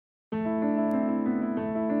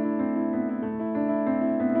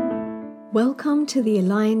Welcome to the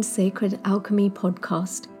Aligned Sacred Alchemy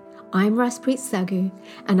podcast. I'm Raspreet Sagu,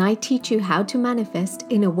 and I teach you how to manifest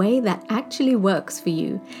in a way that actually works for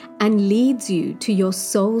you and leads you to your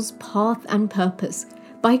soul's path and purpose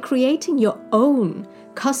by creating your own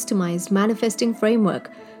customized manifesting framework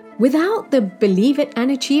without the believe it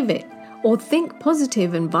and achieve it or think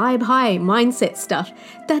positive and vibe high mindset stuff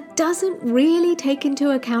that doesn't really take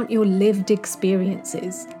into account your lived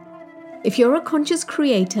experiences. If you're a conscious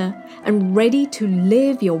creator and ready to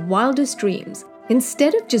live your wildest dreams,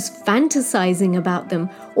 instead of just fantasizing about them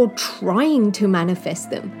or trying to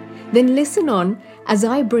manifest them, then listen on as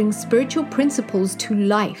I bring spiritual principles to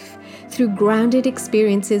life through grounded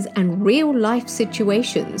experiences and real life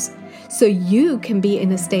situations, so you can be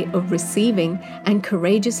in a state of receiving and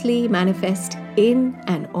courageously manifest in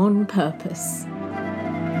and on purpose.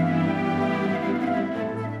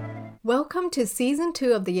 Welcome to Season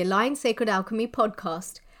 2 of the Aligned Sacred Alchemy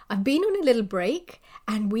podcast. I've been on a little break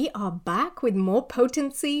and we are back with more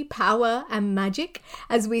potency, power and magic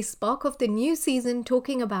as we spark off the new season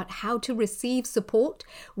talking about how to receive support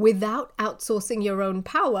without outsourcing your own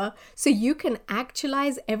power so you can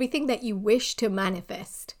actualize everything that you wish to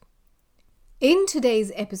manifest. In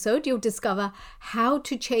today's episode, you'll discover how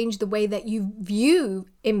to change the way that you view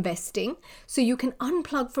investing so you can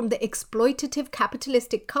unplug from the exploitative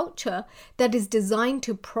capitalistic culture that is designed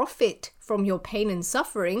to profit from your pain and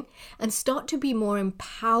suffering and start to be more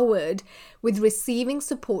empowered with receiving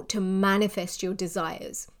support to manifest your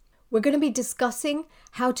desires. We're going to be discussing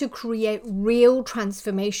how to create real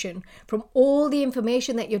transformation from all the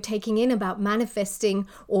information that you're taking in about manifesting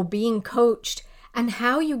or being coached, and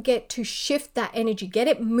how you get to shift that energy, get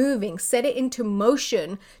it moving, set it into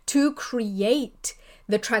motion to create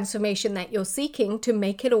the transformation that you're seeking to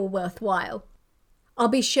make it all worthwhile. I'll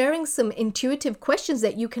be sharing some intuitive questions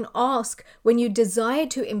that you can ask when you desire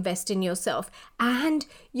to invest in yourself and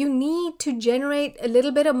you need to generate a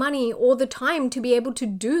little bit of money all the time to be able to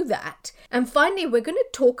do that. And finally, we're going to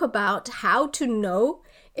talk about how to know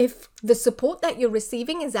if the support that you're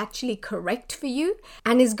receiving is actually correct for you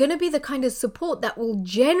and is going to be the kind of support that will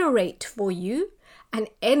generate for you and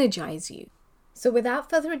energize you. So without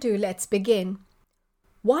further ado, let's begin.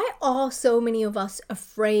 Why are so many of us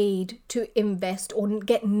afraid to invest or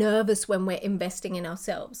get nervous when we're investing in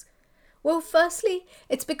ourselves? Well, firstly,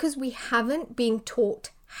 it's because we haven't been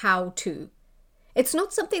taught how to. It's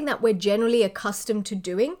not something that we're generally accustomed to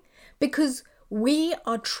doing because we're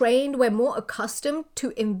more accustomed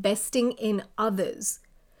to investing in others.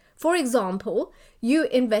 For example, you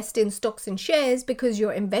invest in stocks and shares because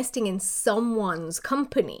you're investing in someone's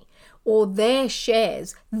company or their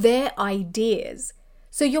shares, their ideas.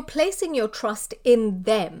 So you're placing your trust in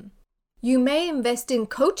them. You may invest in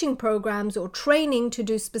coaching programs or training to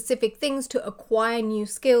do specific things to acquire new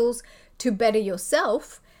skills to better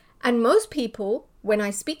yourself. And most people, when I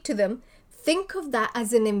speak to them, think of that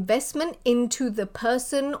as an investment into the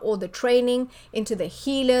person or the training, into the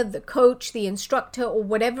healer, the coach, the instructor, or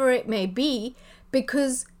whatever it may be,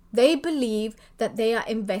 because they believe that they are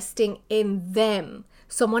investing in them,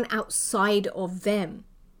 someone outside of them.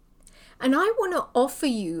 And I want to offer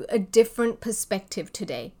you a different perspective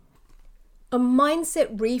today. A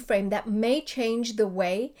mindset reframe that may change the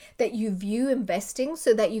way that you view investing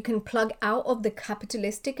so that you can plug out of the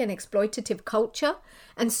capitalistic and exploitative culture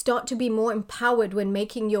and start to be more empowered when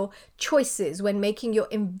making your choices, when making your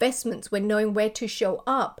investments, when knowing where to show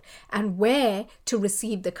up and where to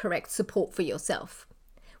receive the correct support for yourself.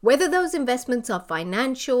 Whether those investments are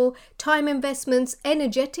financial, time investments,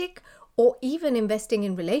 energetic, or even investing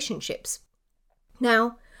in relationships.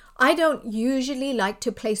 Now, I don't usually like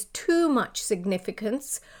to place too much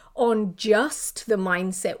significance on just the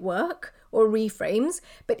mindset work or reframes,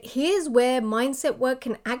 but here's where mindset work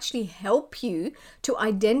can actually help you to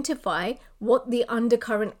identify what the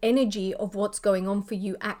undercurrent energy of what's going on for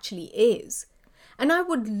you actually is. And I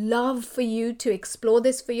would love for you to explore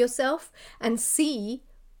this for yourself and see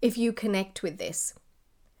if you connect with this.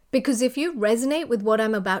 Because if you resonate with what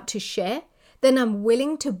I'm about to share, then I'm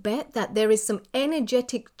willing to bet that there is some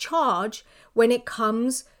energetic charge when it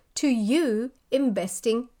comes to you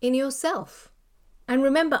investing in yourself. And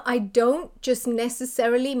remember, I don't just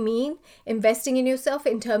necessarily mean investing in yourself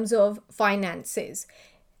in terms of finances.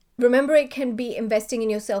 Remember, it can be investing in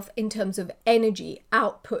yourself in terms of energy,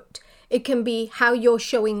 output. It can be how you're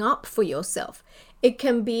showing up for yourself. It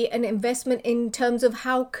can be an investment in terms of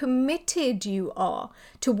how committed you are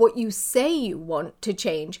to what you say you want to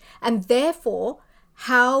change, and therefore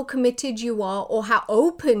how committed you are or how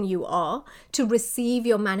open you are to receive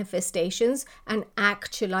your manifestations and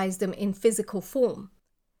actualize them in physical form.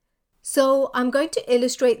 So I'm going to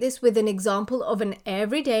illustrate this with an example of an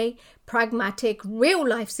everyday, pragmatic,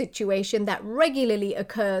 real-life situation that regularly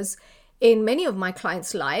occurs in many of my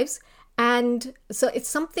clients' lives. And so it's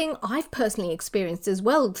something I've personally experienced as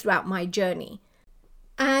well throughout my journey.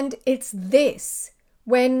 And it's this: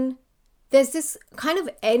 when there's this kind of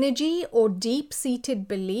energy or deep-seated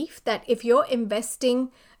belief that if you're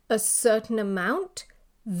investing a certain amount,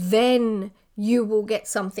 then you will get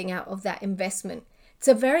something out of that investment. It's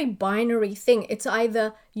a very binary thing. It's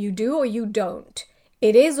either you do or you don't.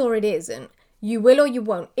 It is or it isn't. You will or you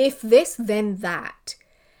won't. If this, then that.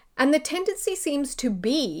 And the tendency seems to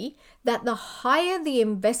be that the higher the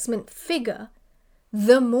investment figure,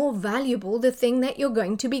 the more valuable the thing that you're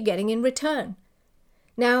going to be getting in return.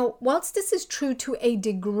 Now, whilst this is true to a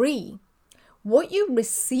degree, what you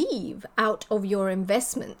receive out of your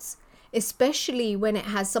investments, especially when it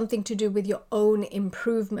has something to do with your own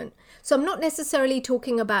improvement. So I'm not necessarily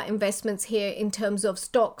talking about investments here in terms of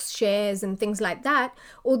stocks, shares, and things like that,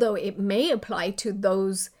 although it may apply to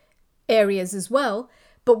those areas as well.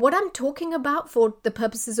 But what I'm talking about for the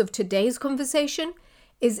purposes of today's conversation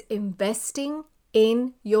is investing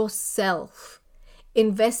in yourself.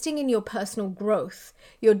 Investing in your personal growth,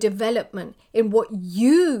 your development, in what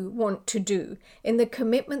you want to do, in the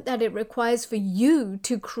commitment that it requires for you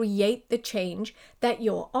to create the change that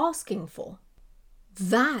you're asking for.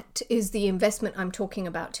 That is the investment I'm talking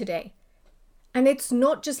about today. And it's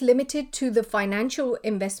not just limited to the financial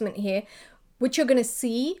investment here, which you're going to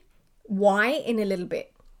see why in a little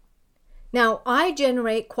bit. Now, I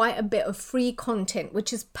generate quite a bit of free content,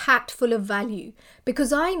 which is packed full of value,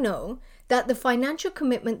 because I know that the financial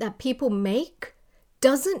commitment that people make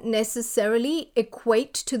doesn't necessarily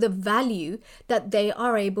equate to the value that they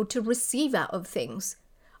are able to receive out of things.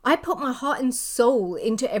 I put my heart and soul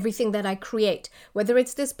into everything that I create, whether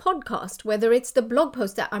it's this podcast, whether it's the blog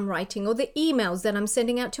post that I'm writing, or the emails that I'm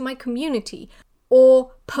sending out to my community,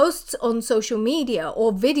 or posts on social media,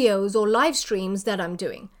 or videos or live streams that I'm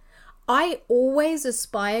doing. I always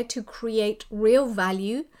aspire to create real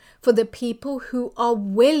value for the people who are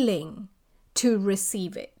willing to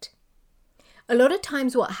receive it. A lot of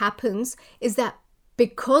times what happens is that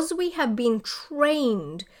because we have been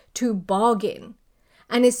trained to bargain,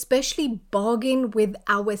 and especially bargain with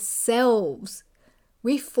ourselves,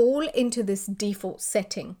 we fall into this default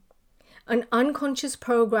setting, an unconscious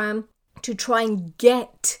program to try and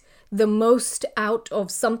get the most out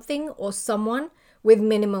of something or someone with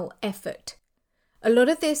minimal effort. A lot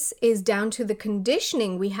of this is down to the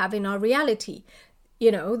conditioning we have in our reality.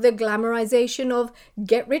 You know, the glamorization of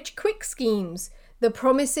get-rich-quick schemes, the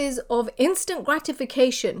promises of instant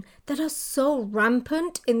gratification that are so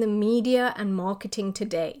rampant in the media and marketing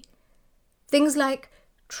today. Things like,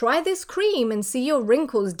 try this cream and see your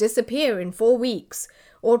wrinkles disappear in 4 weeks,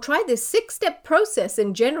 or try this 6-step process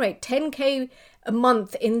and generate 10K a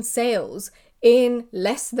month in sales in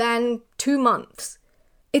less than 2 months.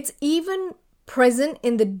 It's even present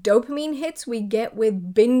in the dopamine hits we get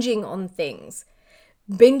with binging on things,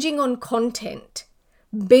 binging on content,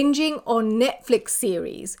 binging on Netflix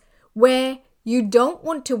series, where you don't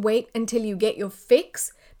want to wait until you get your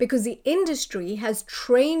fix because the industry has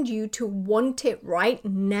trained you to want it right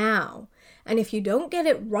now. And if you don't get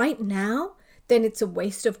it right now, then it's a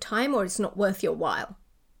waste of time or it's not worth your while.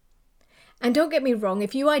 And don't get me wrong,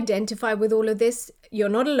 if you identify with all of this, you're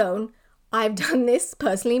not alone. I've done this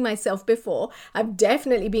personally myself before. I've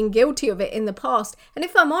definitely been guilty of it in the past. And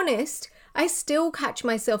if I'm honest, I still catch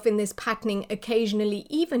myself in this patterning occasionally,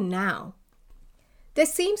 even now. There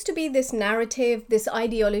seems to be this narrative, this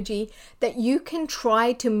ideology that you can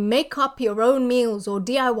try to make up your own meals or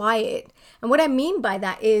DIY it. And what I mean by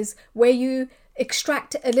that is where you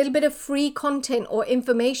extract a little bit of free content or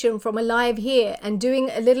information from a live here and doing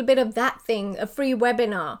a little bit of that thing, a free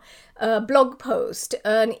webinar, a blog post,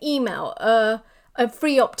 an email, a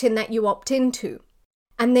free opt-in that you opt into.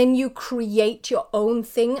 And then you create your own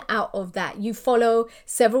thing out of that. You follow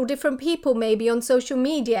several different people maybe on social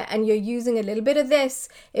media and you're using a little bit of this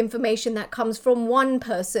information that comes from one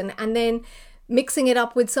person and then mixing it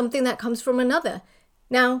up with something that comes from another.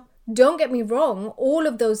 Now, don't get me wrong, all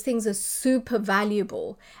of those things are super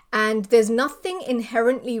valuable and there's nothing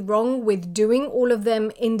inherently wrong with doing all of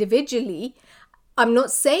them individually. I'm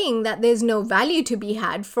not saying that there's no value to be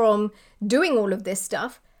had from doing all of this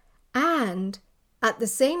stuff. And at the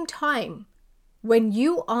same time, when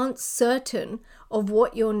you aren't certain of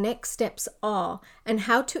what your next steps are and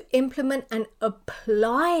how to implement and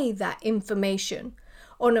apply that information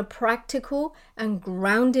on a practical and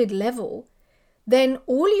grounded level, then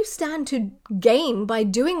all you stand to gain by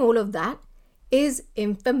doing all of that is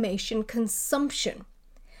information consumption.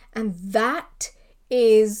 And that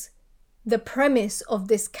is the premise of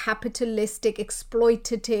this capitalistic,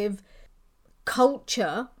 exploitative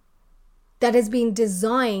culture that has been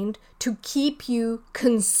designed to keep you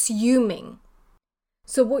consuming.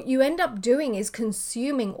 So what you end up doing is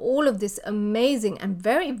consuming all of this amazing and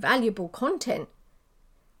very valuable content.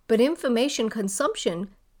 But information consumption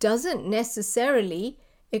doesn't necessarily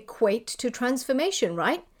equate to transformation,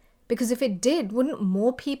 right? Because if it did, wouldn't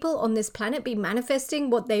more people on this planet be manifesting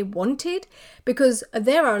what they wanted? Because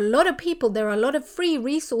there are a lot of people, there are a lot of free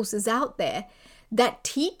resources out there that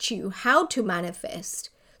teach you how to manifest.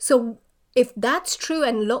 So if that's true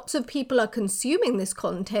and lots of people are consuming this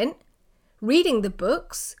content, reading the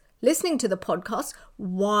books, listening to the podcasts,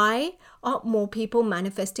 why aren't more people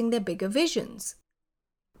manifesting their bigger visions?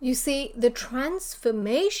 You see, the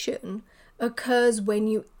transformation occurs when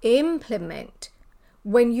you implement,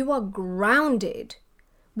 when you are grounded,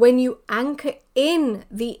 when you anchor in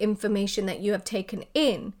the information that you have taken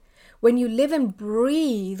in, when you live and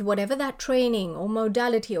breathe whatever that training or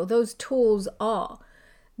modality or those tools are,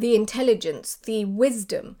 the intelligence, the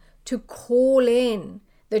wisdom to call in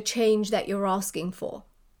the change that you're asking for.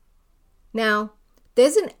 Now,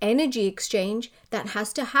 there's an energy exchange that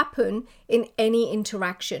has to happen in any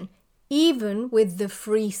interaction, even with the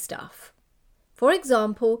free stuff. For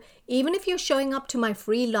example, even if you're showing up to my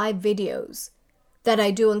free live videos that I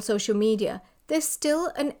do on social media, there's still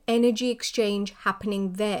an energy exchange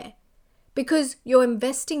happening there because you're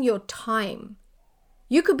investing your time.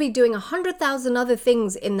 You could be doing 100,000 other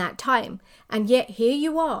things in that time, and yet here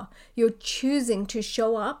you are. You're choosing to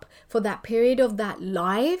show up for that period of that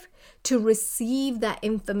live to receive that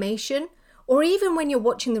information, or even when you're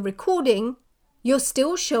watching the recording, you're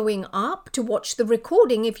still showing up to watch the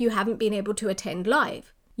recording if you haven't been able to attend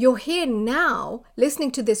live. You're here now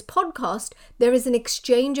listening to this podcast. There is an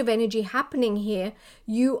exchange of energy happening here.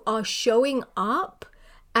 You are showing up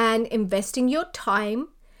and investing your time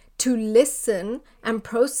to listen and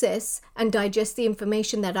process and digest the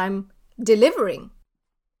information that I'm delivering.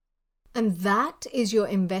 And that is your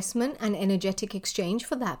investment and energetic exchange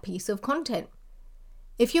for that piece of content.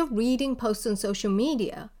 If you're reading posts on social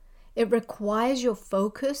media, it requires your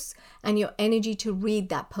focus and your energy to read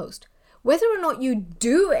that post. Whether or not you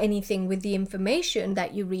do anything with the information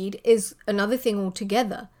that you read is another thing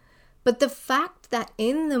altogether. But the fact that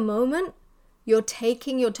in the moment, you're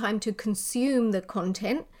taking your time to consume the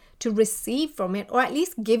content, to receive from it, or at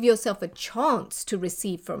least give yourself a chance to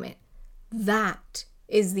receive from it, that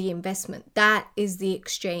is the investment. That is the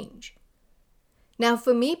exchange. Now,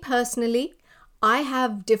 for me personally, I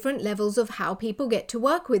have different levels of how people get to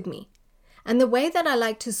work with me. And the way that I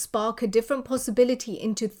like to spark a different possibility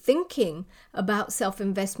into thinking about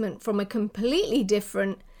self-investment from a completely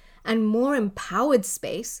different and more empowered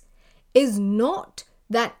space is not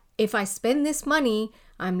that if I spend this money,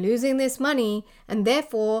 I'm losing this money, and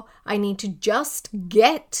therefore I need to just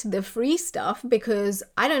get the free stuff because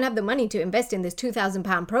I don't have the money to invest in this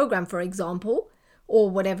 £2,000 program, for example,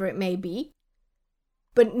 or whatever it may be.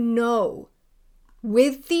 But no,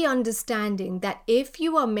 with the understanding that if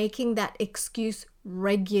you are making that excuse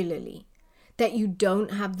regularly, that you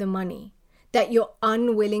don't have the money, that you're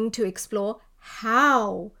unwilling to explore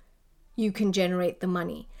how you can generate the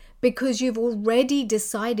money, because you've already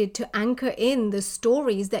decided to anchor in the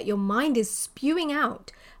stories that your mind is spewing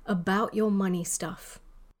out about your money stuff.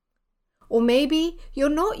 Or maybe you're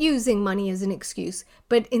not using money as an excuse,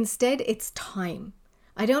 but instead it's time.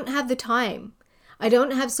 I don't have the time. I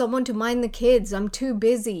don't have someone to mind the kids. I'm too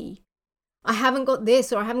busy. I haven't got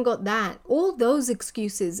this or I haven't got that. All those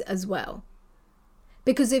excuses as well.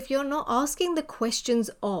 Because if you're not asking the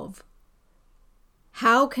questions of,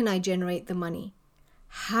 how can I generate the money?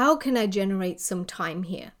 How can I generate some time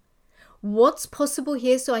here? What's possible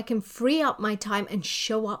here so I can free up my time and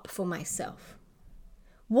show up for myself?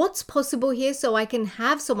 What's possible here so I can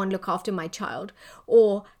have someone look after my child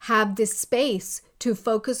or have this space to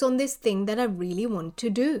focus on this thing that I really want to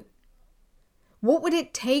do? What would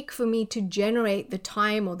it take for me to generate the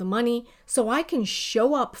time or the money so I can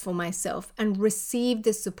show up for myself and receive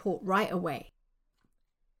the support right away?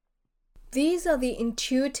 These are the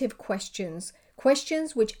intuitive questions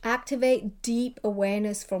which activate deep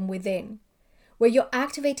awareness from within, where you're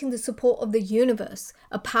activating the support of the universe,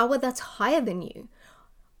 a power that's higher than you,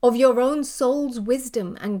 of your own soul's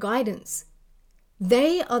wisdom and guidance.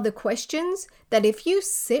 They are the questions that if you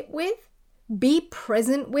sit with, be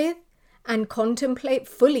present with, and contemplate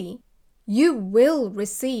fully, you will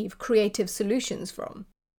receive creative solutions from.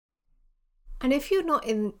 And if you're not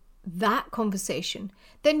in that conversation,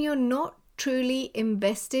 then you're not truly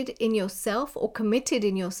invested in yourself or committed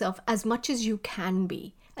in yourself as much as you can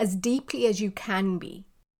be, as deeply as you can be.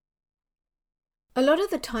 A lot of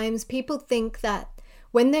the times people think that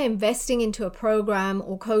when they're investing into a program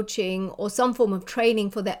or coaching or some form of training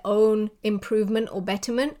for their own improvement or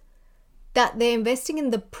betterment, that they're investing in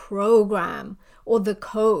the program or the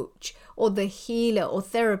coach or the healer or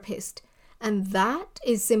therapist, and that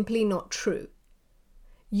is simply not true.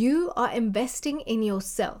 You are investing in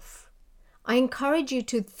yourself. I encourage you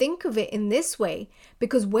to think of it in this way,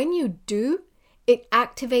 because when you do, it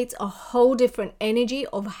activates a whole different energy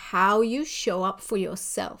of how you show up for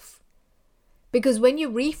yourself. Because when you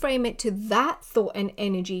reframe it to that thought and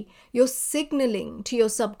energy, you're signaling to your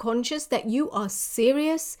subconscious that you are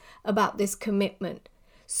serious about this commitment.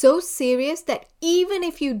 So serious that even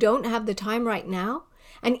if you don't have the time right now,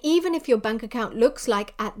 and even if your bank account looks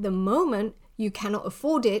like at the moment you cannot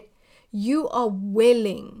afford it, you are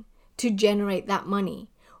willing to generate that money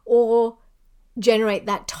or generate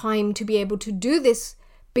that time to be able to do this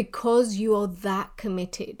because you are that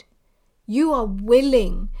committed. You are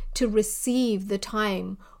willing to receive the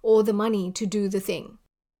time or the money to do the thing.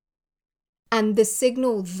 And the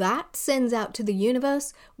signal that sends out to the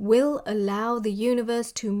universe will allow the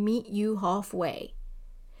universe to meet you halfway.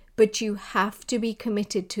 But you have to be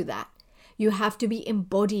committed to that. You have to be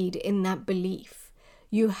embodied in that belief.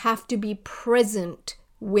 You have to be present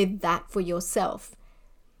with that for yourself.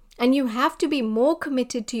 And you have to be more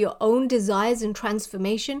committed to your own desires and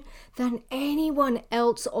transformation than anyone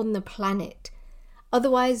else on the planet.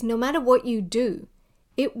 Otherwise, no matter what you do,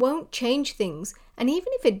 it won't change things. And even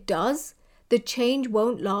if it does, the change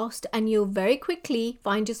won't last and you'll very quickly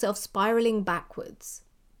find yourself spiraling backwards.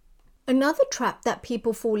 Another trap that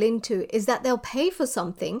people fall into is that they'll pay for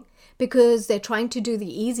something because they're trying to do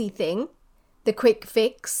the easy thing, the quick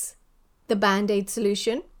fix, the band-aid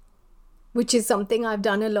solution, which is something I've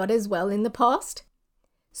done a lot as well in the past.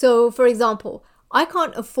 So, for example, I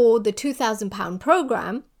can't afford the £2,000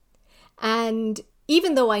 program, and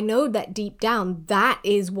even though I know that deep down that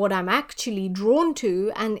is what I'm actually drawn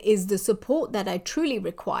to and is the support that I truly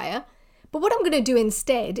require, but what I'm going to do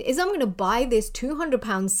instead is I'm going to buy this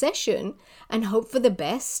 £200 session and hope for the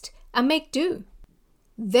best and make do.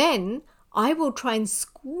 Then I will try and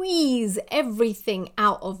squeeze everything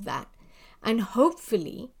out of that, and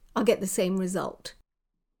hopefully I'll get the same result.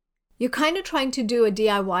 You're kind of trying to do a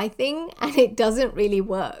DIY thing and it doesn't really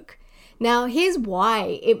work. Now, here's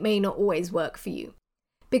why it may not always work for you.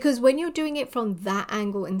 Because when you're doing it from that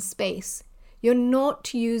angle in space, you're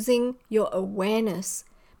not using your awareness,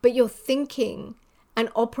 but you're thinking and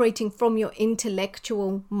operating from your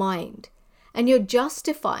intellectual mind. And you're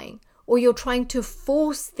justifying, or you're trying to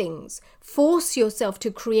force things, force yourself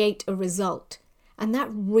to create a result. And that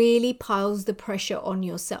really piles the pressure on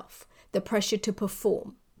yourself, the pressure to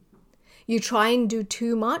perform. You try and do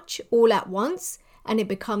too much all at once, and it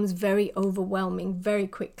becomes very overwhelming very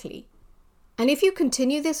quickly. And if you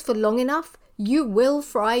continue this for long enough, you will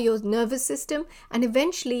fry your nervous system, and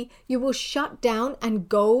eventually you will shut down and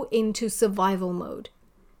go into survival mode.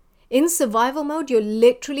 In survival mode, you're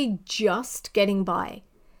literally just getting by.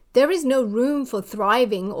 There is no room for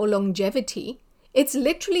thriving or longevity. It's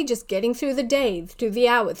literally just getting through the day, through the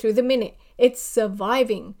hour, through the minute. It's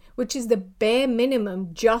surviving, which is the bare minimum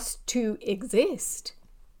just to exist.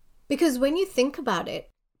 Because when you think about it,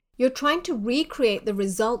 you're trying to recreate the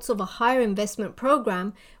results of a higher investment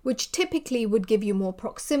program, which typically would give you more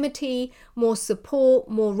proximity, more support,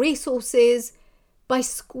 more resources, by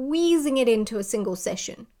squeezing it into a single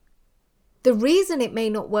session. The reason it may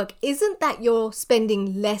not work isn't that you're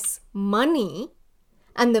spending less money,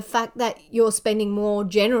 and the fact that you're spending more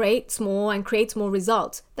generates more and creates more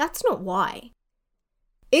results. That's not why.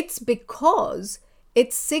 It's because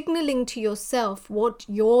it's signaling to yourself what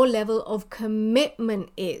your level of commitment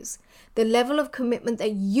is, the level of commitment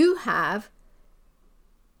that you have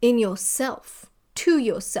in yourself, to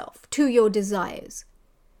your desires.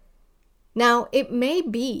 Now, it may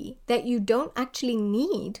be that you don't actually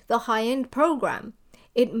need the high-end program.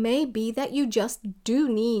 It may be that you just do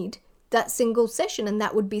need that single session, and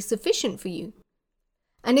that would be sufficient for you.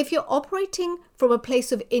 And if you're operating from a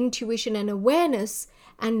place of intuition and awareness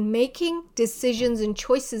and making decisions and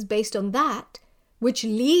choices based on that, which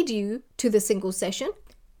lead you to the single session,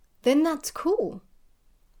 then that's cool.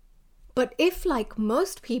 But if, like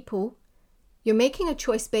most people, you're making a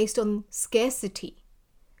choice based on scarcity,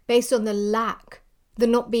 based on the lack, the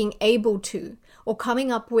not being able to, or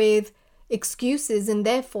coming up with excuses, and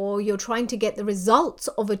therefore you're trying to get the results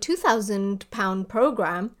of a £2,000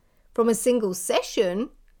 program from a single session,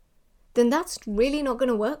 then that's really not going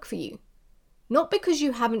to work for you. Not because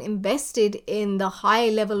you haven't invested in the high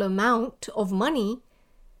level amount of money,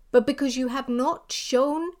 but because you have not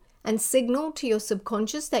shown and signaled to your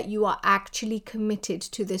subconscious that you are actually committed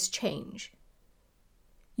to this change.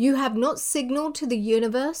 You have not signaled to the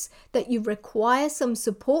universe that you require some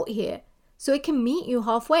support here so it can meet you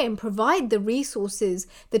halfway and provide the resources,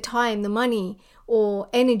 the time, the money, or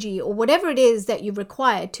energy, or whatever it is that you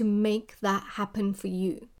require to make that happen for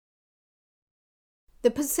you. The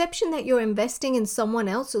perception that you're investing in someone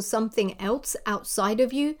else or something else outside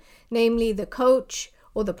of you, namely the coach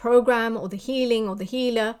or the program or the healing or the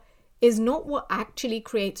healer, is not what actually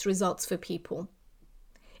creates results for people.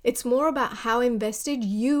 It's more about how invested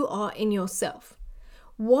you are in yourself.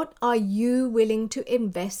 What are you willing to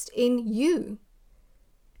invest in you?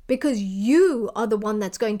 Because you are the one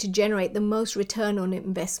that's going to generate the most return on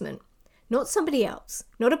investment. Not somebody else,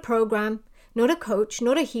 not a program, not a coach,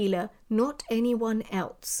 not a healer, not anyone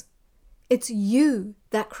else. It's you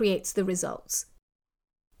that creates the results.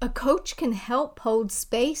 A coach can help hold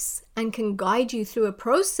space and can guide you through a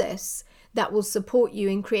process that will support you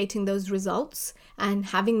in creating those results and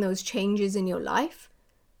having those changes in your life.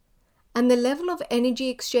 And the level of energy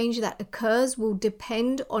exchange that occurs will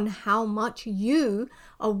depend on how much you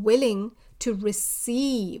are willing to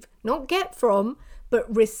receive, not get from,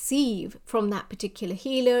 but receive from that particular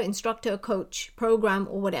healer, instructor, coach, program,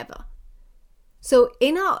 or whatever. So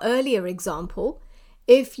in our earlier example,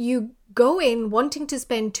 if you go in wanting to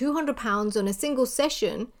spend £200 on a single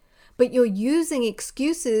session, but you're using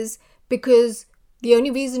excuses because the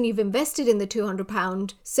only reason you've invested in the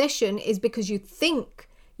 £200 session is because you think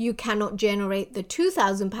you cannot generate the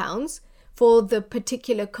 £2,000 for the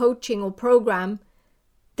particular coaching or program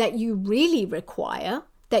that you really require,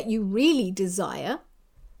 that you really desire,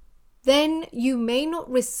 then you may not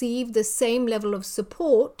receive the same level of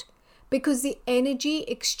support because the energy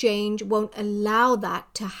exchange won't allow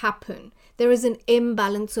that to happen. There is an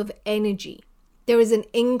imbalance of energy. There is an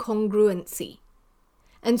incongruency.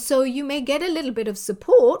 And so you may get a little bit of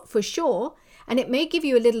support for sure, and it may give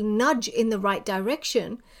you a little nudge in the right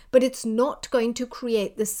direction, but it's not going to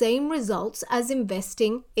create the same results as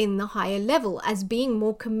investing in the higher level, as being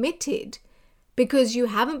more committed, because you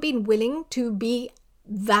haven't been willing to be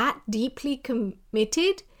that deeply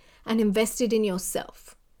committed and invested in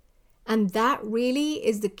yourself. And that really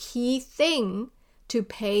is the key thing to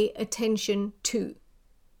pay attention to.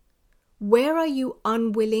 Where are you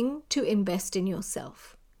unwilling to invest in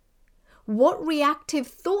yourself? What reactive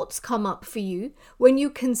thoughts come up for you when you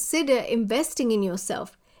consider investing in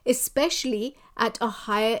yourself, especially at a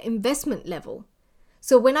higher investment level?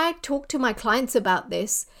 So when I talk to my clients about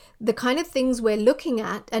this, the kind of things we're looking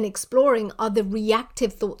at and exploring are the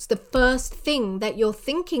reactive thoughts, the first thing that you're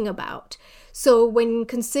thinking about. So when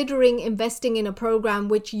considering investing in a program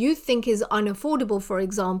which you think is unaffordable, for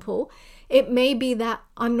example, it may be that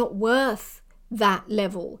I'm not worth that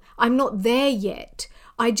level. I'm not there yet.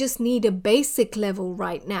 I just need a basic level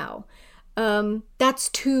right now. That's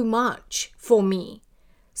too much for me.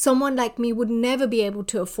 Someone like me would never be able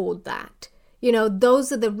to afford that. You know,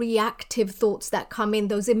 those are the reactive thoughts that come in,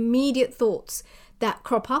 those immediate thoughts that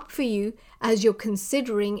crop up for you as you're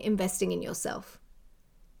considering investing in yourself.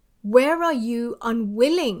 Where are you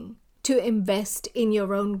unwilling to invest in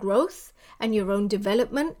your own growth and your own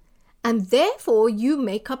development? And therefore, you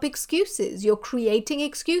make up excuses. You're creating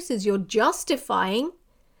excuses. You're justifying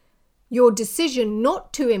your decision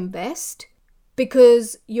not to invest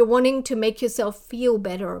because you're wanting to make yourself feel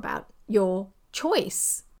better about your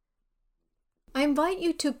choice. I invite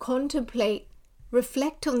you to contemplate,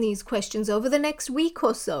 reflect on these questions over the next week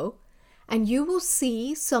or so, and you will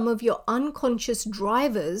see some of your unconscious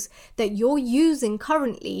drivers that you're using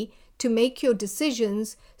currently to make your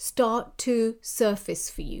decisions start to surface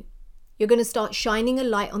for you. You're going to start shining a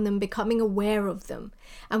light on them, becoming aware of them.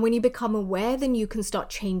 And when you become aware, then you can start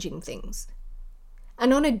changing things.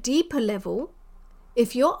 And on a deeper level,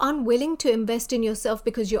 if you're unwilling to invest in yourself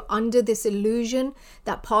because you're under this illusion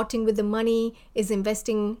that parting with the money is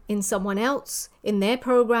investing in someone else, in their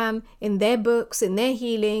program, in their books, in their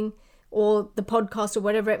healing, or the podcast or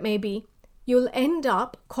whatever it may be, you'll end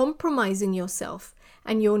up compromising yourself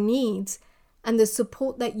and your needs and the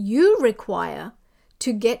support that you require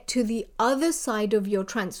to get to the other side of your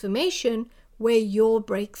transformation where your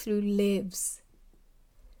breakthrough lives.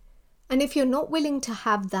 And if you're not willing to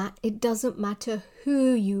have that, it doesn't matter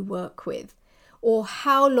who you work with or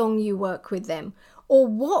how long you work with them or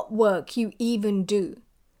what work you even do,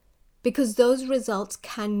 because those results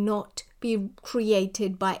cannot be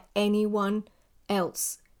created by anyone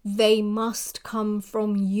else. They must come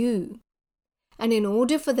from you. And in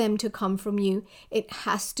order for them to come from you, it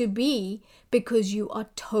has to be because you are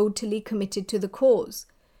totally committed to the cause.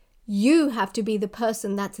 You have to be the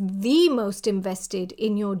person that's the most invested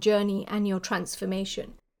in your journey and your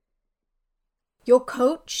transformation. Your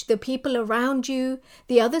coach, the people around you,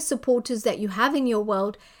 the other supporters that you have in your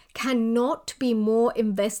world cannot be more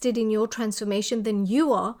invested in your transformation than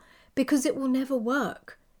you are, because it will never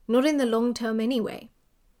work, not in the long term anyway.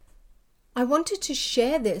 I wanted to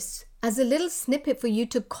share this as a little snippet for you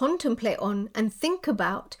to contemplate on and think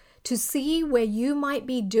about, to see where you might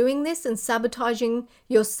be doing this and sabotaging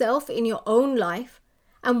yourself in your own life,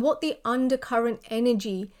 and what the undercurrent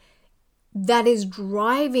energy that is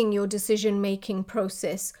driving your decision-making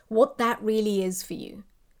process, what that really is for you.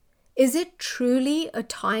 Is it truly a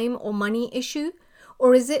time or money issue?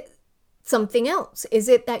 Or is it something else? Is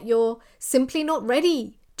it that you're simply not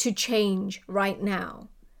ready to change right now?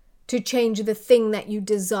 To change the thing that you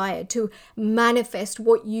desire, to manifest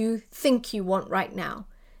what you think you want right now?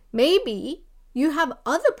 Maybe you have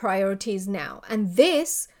other priorities now, and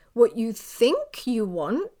this, what you think you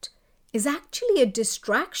want, is actually a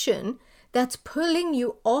distraction that's pulling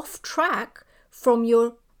you off track from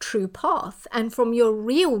your true path and from your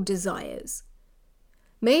real desires.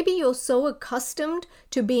 Maybe you're so accustomed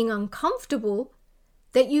to being uncomfortable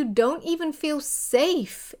that you don't even feel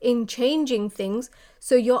safe in changing things,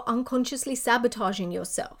 so you're unconsciously sabotaging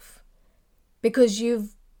yourself because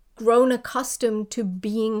you've grown accustomed to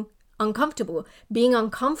being uncomfortable. Being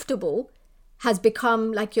uncomfortable has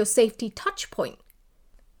become like your safety touch point.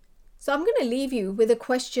 So I'm going to leave you with a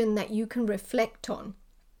question that you can reflect on.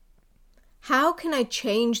 How can I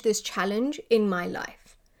change this challenge in my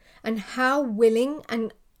life? And how willing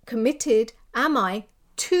and committed am I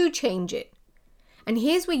to change it? And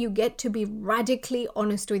here's where you get to be radically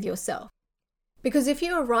honest with yourself. Because if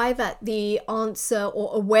you arrive at the answer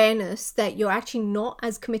or awareness that you're actually not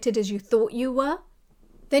as committed as you thought you were,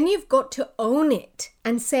 then you've got to own it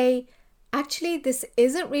and say, actually, this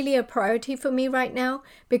isn't really a priority for me right now,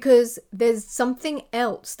 because there's something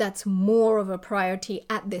else that's more of a priority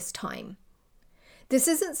at this time. This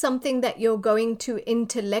isn't something that you're going to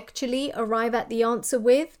intellectually arrive at the answer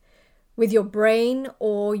with your brain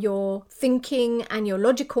or your thinking and your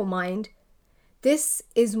logical mind. This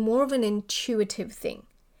is more of an intuitive thing.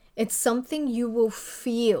 It's something you will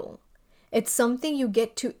feel. It's something you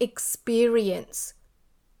get to experience,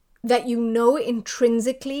 that you know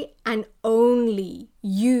intrinsically, and only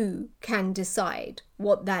you can decide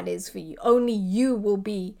what that is for you. Only you will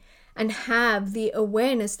be and have the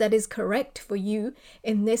awareness that is correct for you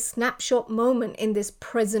in this snapshot moment, in this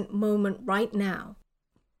present moment right now.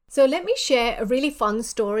 So let me share a really fun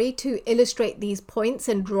story to illustrate these points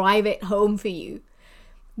and drive it home for you.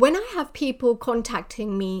 When I have people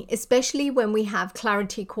contacting me, especially when we have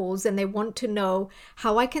clarity calls and they want to know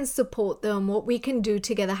how I can support them, what we can do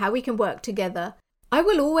together, how we can work together, I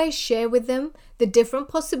will always share with them the different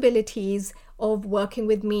possibilities of working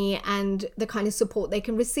with me and the kind of support they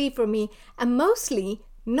can receive from me. And mostly,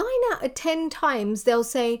 9 out of 10 times, they'll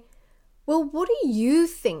say, well, what do you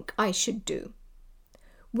think I should do?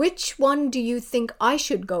 Which one do you think I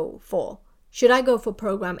should go for? Should I go for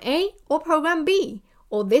program A or program B?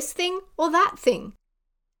 Or this thing or that thing?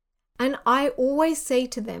 And I always say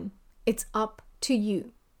to them, it's up to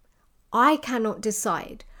you. I cannot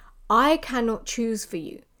decide. I cannot choose for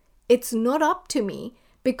you. It's not up to me,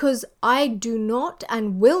 because I do not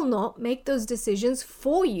and will not make those decisions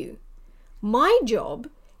for you. My job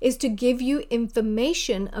is to give you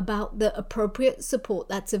information about the appropriate support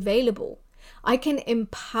that's available. I can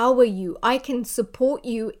empower you. I can support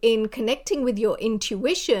you in connecting with your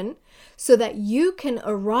intuition so that you can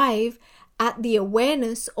arrive at the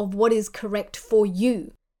awareness of what is correct for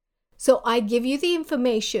you. So I give you the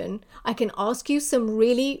information. I can ask you some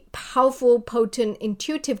really powerful, potent,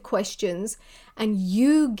 intuitive questions, and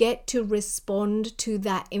you get to respond to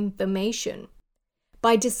that information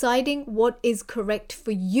by deciding what is correct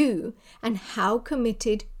for you and how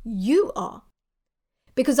committed you are.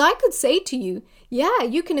 Because I could say to you, yeah,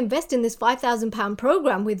 you can invest in this £5,000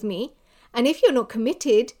 program with me, and if you're not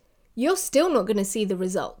committed, you're still not going to see the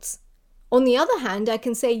results. On the other hand, I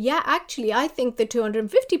can say, yeah, actually, I think the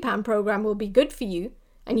 £250 program will be good for you,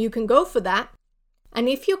 and you can go for that. And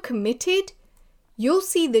if you're committed, you'll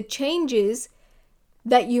see the changes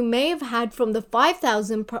that you may have had from the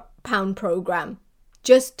 £5,000 program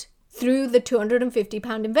just through the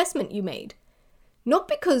 £250 investment you made. Not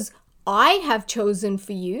because I have chosen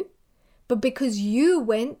for you, but because you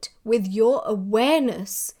went with your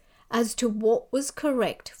awareness as to what was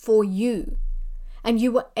correct for you. And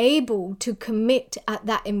you were able to commit at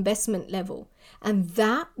that investment level. And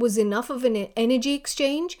that was enough of an energy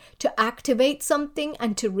exchange to activate something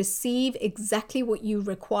and to receive exactly what you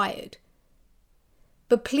required.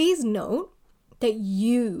 But please note that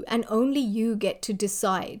you and only you get to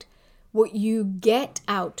decide what you get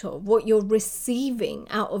out of, what you're receiving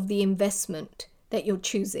out of the investment that you're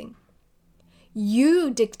choosing.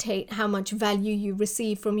 You dictate how much value you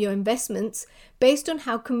receive from your investments based on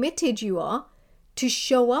how committed you are to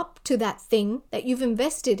show up to that thing that you've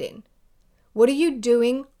invested in. What are you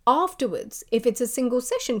doing afterwards, if it's a single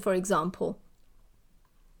session, for example?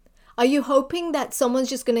 Are you hoping that someone's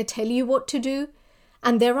just going to tell you what to do?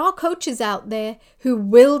 And there are coaches out there who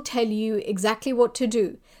will tell you exactly what to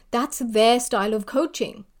do. That's their style of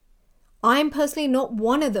coaching. I'm personally not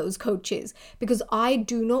one of those coaches because I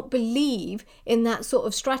do not believe in that sort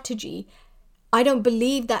of strategy. I don't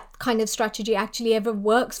believe that kind of strategy actually ever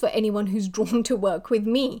works for anyone who's drawn to work with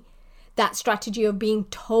me. That strategy of being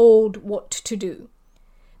told what to do.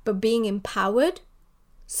 But being empowered,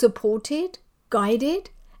 supported, guided,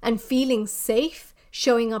 and feeling safe,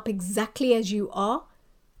 showing up exactly as you are,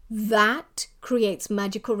 that creates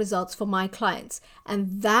magical results for my clients.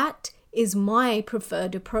 And that is my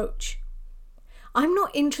preferred approach. I'm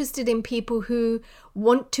not interested in people who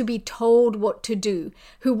want to be told what to do,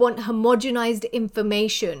 who want homogenized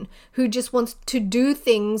information, who just wants to do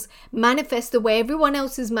things, manifest the way everyone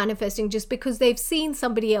else is manifesting just because they've seen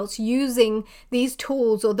somebody else using these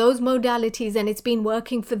tools or those modalities and it's been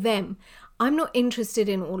working for them. I'm not interested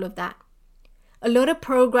in all of that. A lot of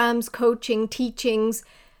programs, coaching, teachings,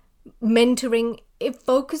 mentoring, it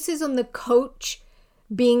focuses on the coach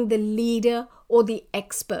being the leader or the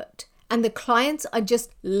expert. And the clients are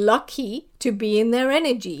just lucky to be in their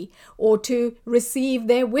energy or to receive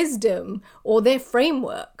their wisdom or their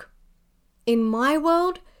framework. In my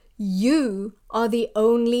world, you are the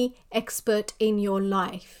only expert in your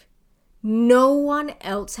life. No one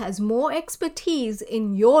else has more expertise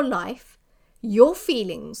in your life, your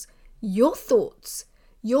feelings, your thoughts,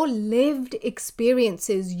 your lived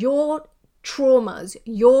experiences, your traumas,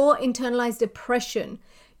 your internalized depression,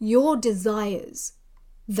 your desires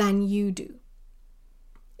than you do.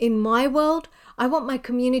 In my world, I want my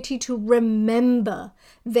community to remember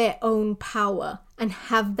their own power and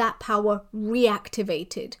have that power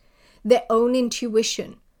reactivated, their own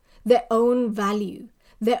intuition, their own value,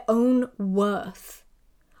 their own worth.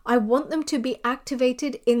 I want them to be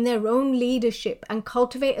activated in their own leadership and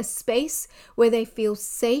cultivate a space where they feel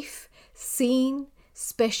safe, seen,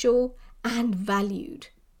 special, and valued.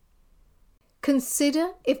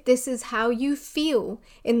 Consider if this is how you feel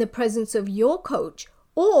in the presence of your coach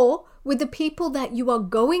or with the people that you are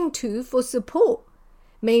going to for support.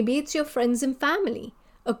 Maybe it's your friends and family,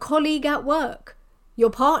 a colleague at work, your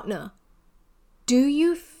partner. Do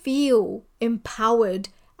you feel empowered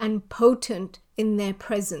and potent in their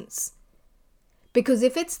presence? Because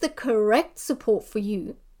if it's the correct support for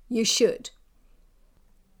you, you should.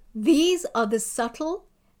 These are the subtle,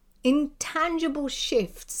 intangible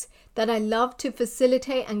shifts that I love to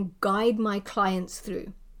facilitate and guide my clients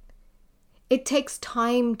through. It takes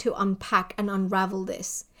time to unpack and unravel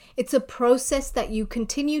this. It's a process that you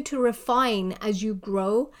continue to refine as you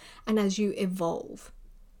grow and as you evolve.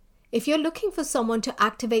 If you're looking for someone to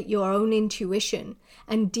activate your own intuition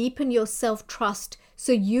and deepen your self-trust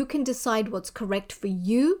so you can decide what's correct for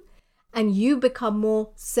you and you become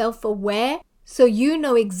more self-aware, so you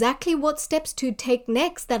know exactly what steps to take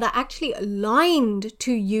next that are actually aligned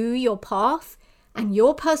to you, your path, and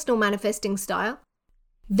your personal manifesting style,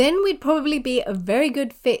 then we'd probably be a very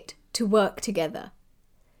good fit to work together.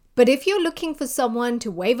 But if you're looking for someone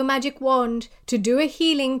to wave a magic wand, to do a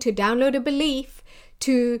healing, to download a belief,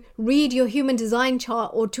 to read your human design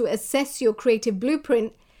chart, or to assess your creative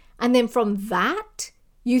blueprint, and then from that,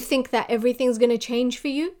 you think that everything's going to change for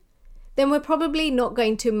you, then we're probably not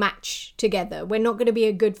going to match together. We're not going to be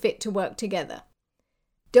a good fit to work together.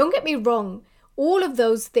 Don't get me wrong. All of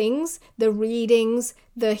those things, the readings,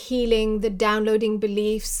 the healing, the downloading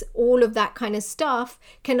beliefs, all of that kind of stuff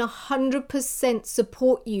can 100%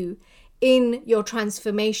 support you in your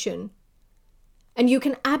transformation. And you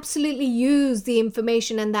can absolutely use the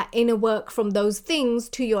information and that inner work from those things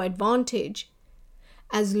to your advantage.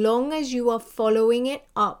 As long as you are following it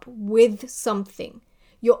up with something.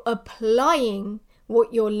 You're applying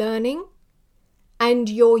what you're learning and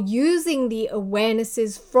you're using the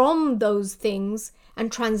awarenesses from those things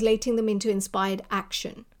and translating them into inspired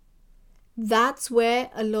action. That's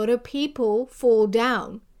where a lot of people fall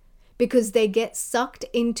down because they get sucked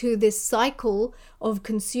into this cycle of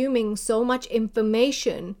consuming so much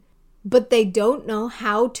information, but they don't know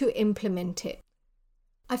how to implement it.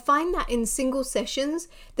 I find that in single sessions,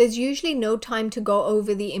 there's usually no time to go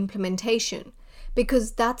over the implementation.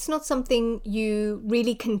 Because that's not something you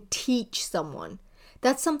really can teach someone.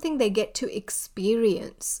 That's something they get to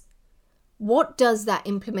experience. What does that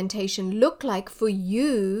implementation look like for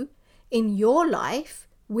you in your life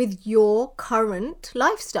with your current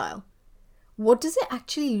lifestyle? What does it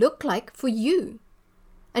actually look like for you?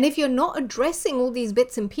 And if you're not addressing all these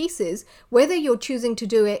bits and pieces, whether you're choosing to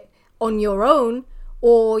do it on your own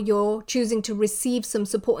or you're choosing to receive some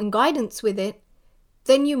support and guidance with it,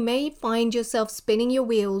 then you may find yourself spinning your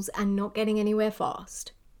wheels and not getting anywhere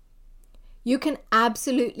fast. You can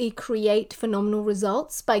absolutely create phenomenal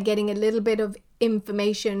results by getting a little bit of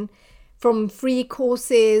information from free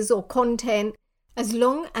courses or content, as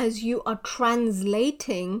long as you are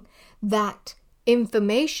translating that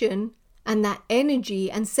information and that energy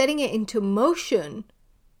and setting it into motion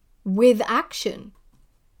with action.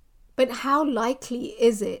 But how likely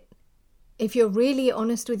is it, if you're really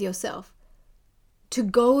honest with yourself, to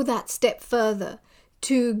go that step further,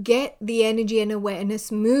 to get the energy and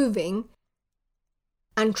awareness moving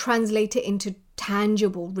and translate it into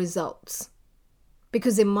tangible results?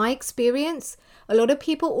 Because in my experience, a lot of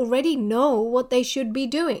people already know what they should be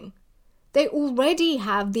doing. They already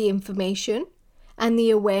have the information and the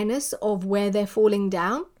awareness of where they're falling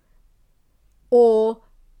down, or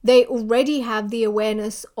they already have the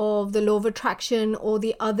awareness of the law of attraction or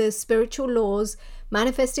the other spiritual laws,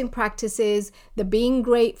 manifesting practices, the being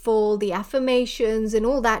grateful, the affirmations, and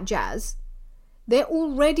all that jazz. They're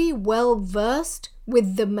already well versed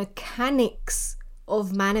with the mechanics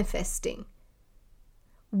of manifesting.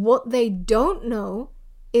 What they don't know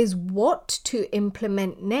is what to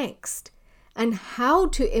implement next and how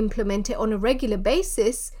to implement it on a regular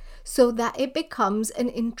basis so that it becomes an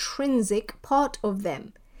intrinsic part of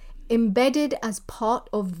them, embedded as part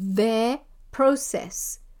of their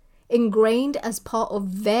process, ingrained as part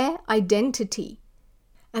of their identity.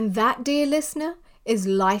 And that, dear listener, is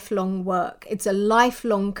lifelong work. It's a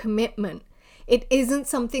lifelong commitment. It isn't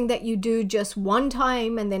something that you do just one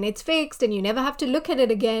time and then it's fixed and you never have to look at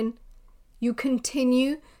it again. You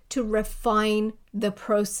continue to refine the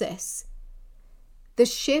process. The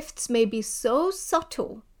shifts may be so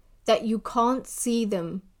subtle that you can't see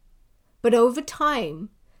them, but over time,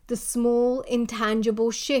 the small intangible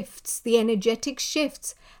shifts, the energetic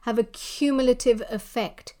shifts, have a cumulative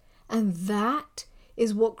effect, and that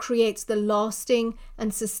is what creates the lasting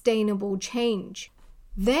and sustainable change.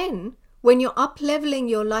 Then, when you're up-leveling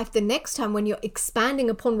your life the next time, when you're expanding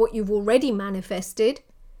upon what you've already manifested,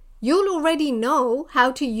 you'll already know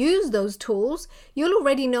how to use those tools. You'll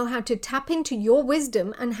already know how to tap into your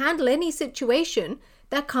wisdom and handle any situation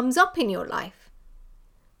that comes up in your life.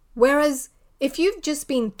 Whereas if you've just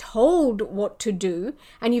been told what to do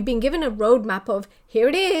and you've been given a roadmap of, here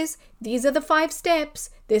it is, these are the 5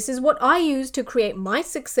 steps, this is what I use to create my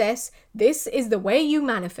success, this is the way you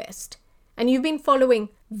manifest, and you've been following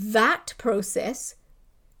that process,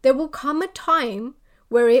 there will come a time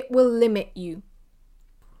where it will limit you.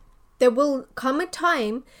 There will come a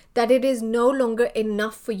time that it is no longer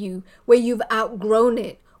enough for you, where you've outgrown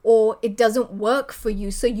it, or it doesn't work for you,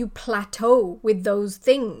 so you plateau with those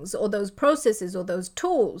things or those processes or those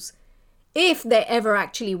tools, if they ever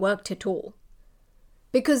actually worked at all.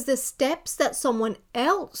 Because the steps that someone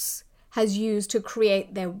else has used to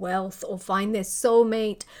create their wealth or find their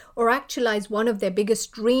soulmate or actualize one of their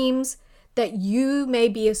biggest dreams that you may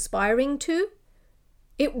be aspiring to,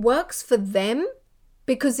 it works for them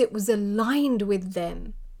because it was aligned with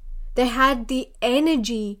them. They had the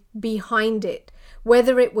energy behind it.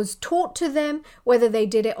 Whether it was taught to them, whether they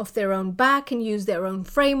did it off their own back and used their own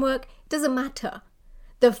framework, it doesn't matter.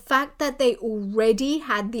 The fact that they already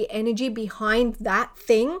had the energy behind that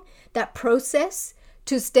thing, that process,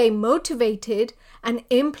 to stay motivated and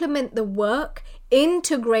implement the work,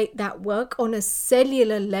 integrate that work on a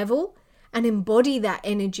cellular level and embody that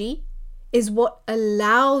energy, is what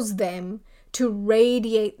allows them to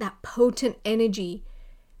radiate that potent energy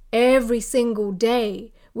every single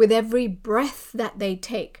day with every breath that they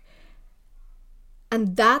take.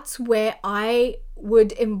 And that's where I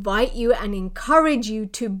would invite you and encourage you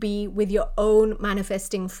to be with your own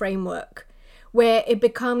manifesting framework, where it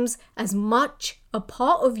becomes as much a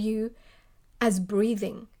part of you as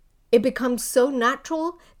breathing. It becomes so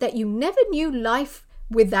natural that you never knew life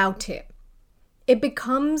without it. It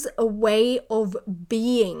becomes a way of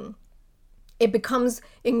being. It becomes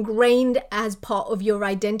ingrained as part of your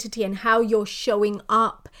identity and how you're showing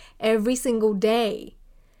up every single day.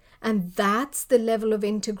 And that's the level of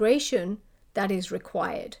integration that is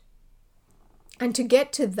required. And to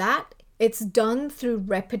get to that, it's done through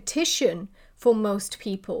repetition for most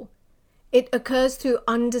people. It occurs through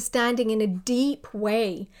understanding in a deep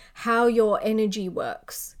way how your energy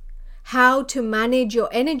works, how to manage your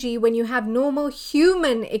energy when you have normal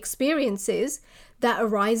human experiences that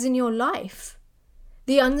arise in your life,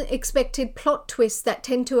 the unexpected plot twists that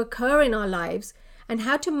tend to occur in our lives, and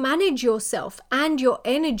how to manage yourself and your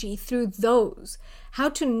energy through those, how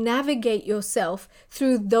to navigate yourself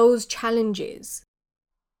through those challenges.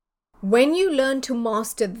 When you learn to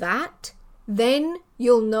master that, then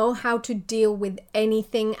you'll know how to deal with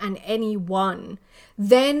anything and anyone.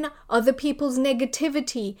 Then other people's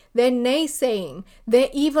negativity, their naysaying, their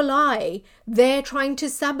evil eye, their trying to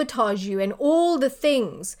sabotage you, and all the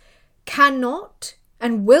things cannot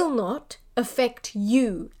and will not affect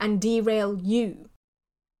you and derail you.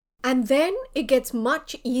 And then it gets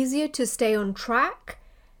much easier to stay on track,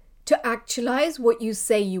 to actualize what you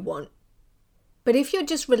say you want. But if you're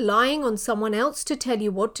just relying on someone else to tell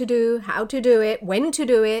you what to do, how to do it, when to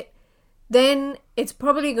do it, then it's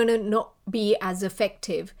probably going to not be as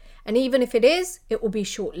effective. And even if it is, it will be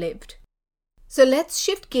short-lived. So let's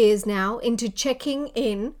shift gears now into checking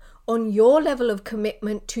in on your level of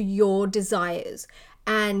commitment to your desires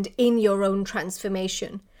and in your own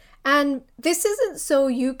transformation. And this isn't so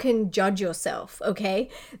you can judge yourself, okay?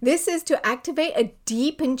 This is to activate a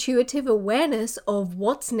deep intuitive awareness of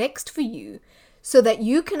what's next for you so that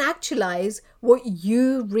you can actualize what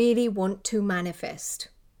you really want to manifest.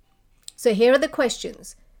 So here are the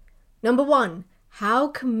questions. Number 1, how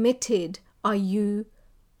committed are you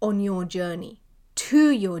on your journey, to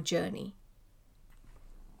your journey?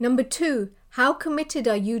 Number 2, how committed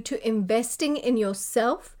are you to investing in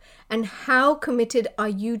yourself, and how committed are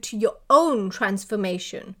you to your own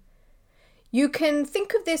transformation? You can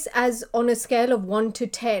think of this as on a scale of 1 to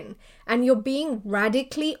 10, and you're being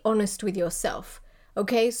radically honest with yourself.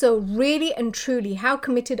 Okay, so really and truly, how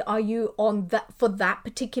committed are you on that for that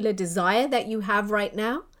particular desire that you have right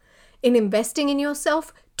now in investing in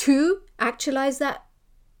yourself to actualize that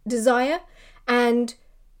desire, and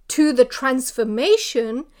to the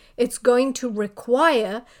transformation it's going to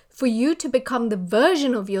require for you to become the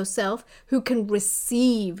version of yourself who can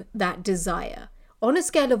receive that desire on a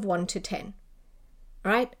scale of 1 to 10.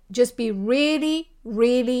 All right? Just be really,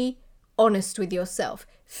 really honest with yourself.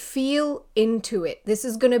 Feel into it. This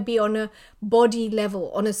is going to be on a body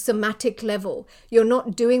level, on a somatic level. You're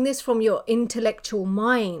not doing this from your intellectual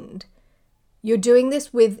mind. You're doing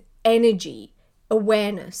this with energy,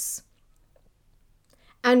 awareness.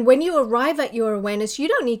 And when you arrive at your awareness, you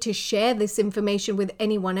don't need to share this information with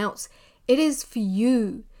anyone else. It is for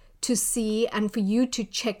you to see and for you to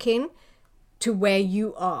check in to where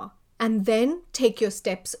you are, and then take your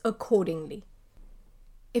steps accordingly.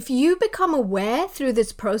 If you become aware through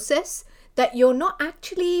this process that you're not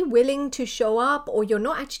actually willing to show up, or you're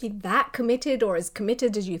not actually that committed or as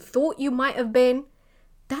committed as you thought you might have been,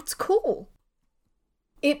 that's cool.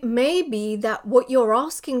 It may be that what you're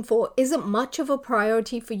asking for isn't much of a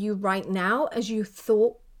priority for you right now as you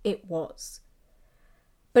thought it was.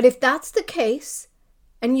 But if that's the case,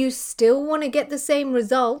 and you still want to get the same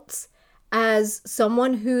results as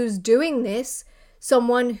someone who's doing this,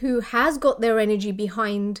 someone who has got their energy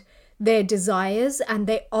behind their desires and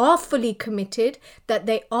they are fully committed, that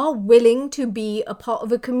they are willing to be a part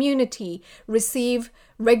of a community, receive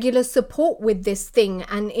regular support with this thing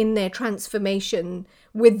and in their transformation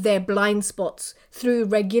with their blind spots through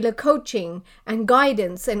regular coaching and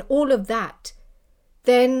guidance and all of that,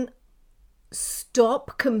 then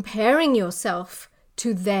stop comparing yourself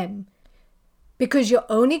to them. Because you're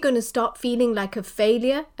only going to start feeling like a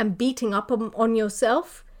failure and beating up on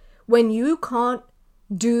yourself when you can't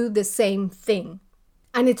do the same thing.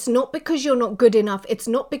 And it's not because you're not good enough. It's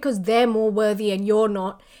not because they're more worthy and you're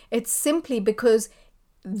not. It's simply because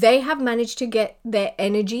they have managed to get their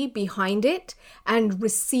energy behind it and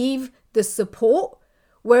receive the support,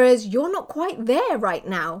 whereas you're not quite there right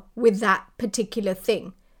now with that particular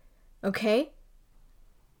thing. Okay?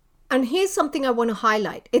 And here's something I want to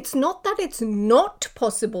highlight. It's not that it's not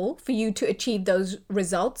possible for you to achieve those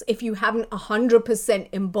results if you haven't 100%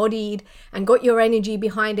 embodied and got your energy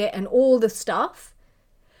behind it and all the stuff.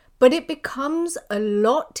 But it becomes a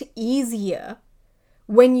lot easier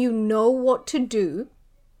when you know what to do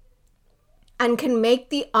and can make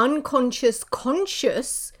the unconscious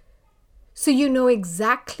conscious, so you know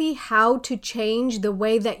exactly how to change the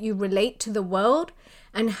way that you relate to the world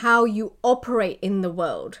and how you operate in the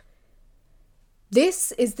world.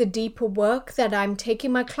 This is the deeper work that I'm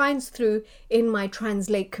taking my clients through in my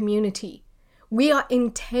Translate community. We are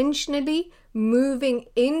intentionally moving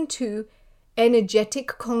into energetic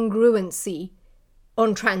congruency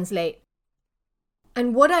on Translate.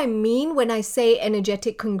 And what I mean when I say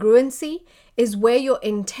energetic congruency is where your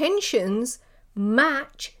intentions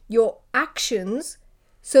match your actions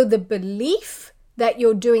So the belief that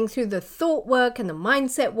you're doing through the thought work and the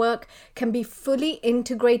mindset work can be fully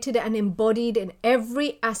integrated and embodied in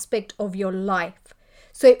every aspect of your life.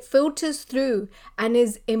 So it filters through and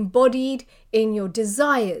is embodied in your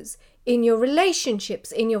desires, in your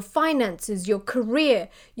relationships, in your finances, your career,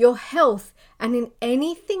 your health, and in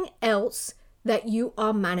anything else that you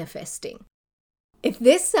are manifesting. If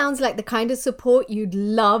this sounds like the kind of support you'd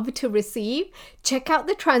love to receive, check out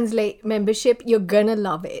the Translate membership. You're gonna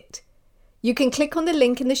love it. You can click on the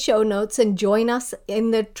link in the show notes and join us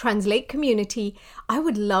in the Translate community. I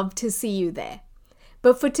would love to see you there.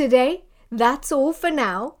 But for today, that's all for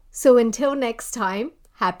now. So until next time,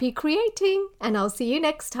 happy creating, and I'll see you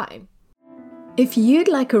next time. If you'd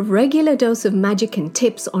like a regular dose of magic and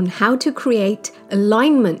tips on how to create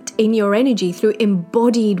alignment in your energy through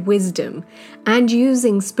embodied wisdom and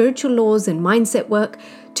using spiritual laws and mindset work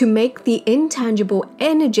to make the intangible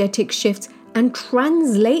energetic shifts and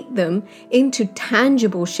translate them into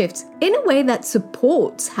tangible shifts in a way that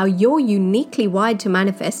supports how you're uniquely wired to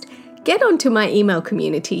manifest, get onto my email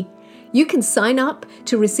community. You can sign up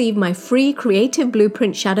to receive my free Creative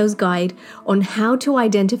Blueprint Shadows guide on how to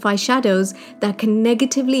identify shadows that can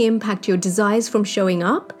negatively impact your desires from showing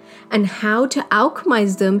up and how to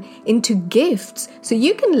alchemize them into gifts so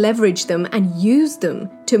you can leverage them and use them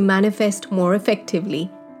to manifest more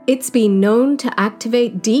effectively. It's been known to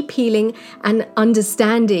activate deep healing and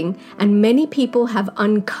understanding, and many people have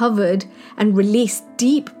uncovered and released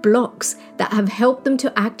deep blocks that have helped them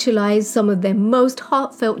to actualize some of their most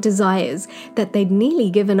heartfelt desires that they'd nearly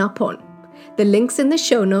given up on. The link's in the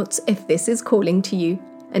show notes if this is calling to you.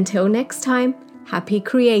 Until next time, happy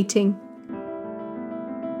creating.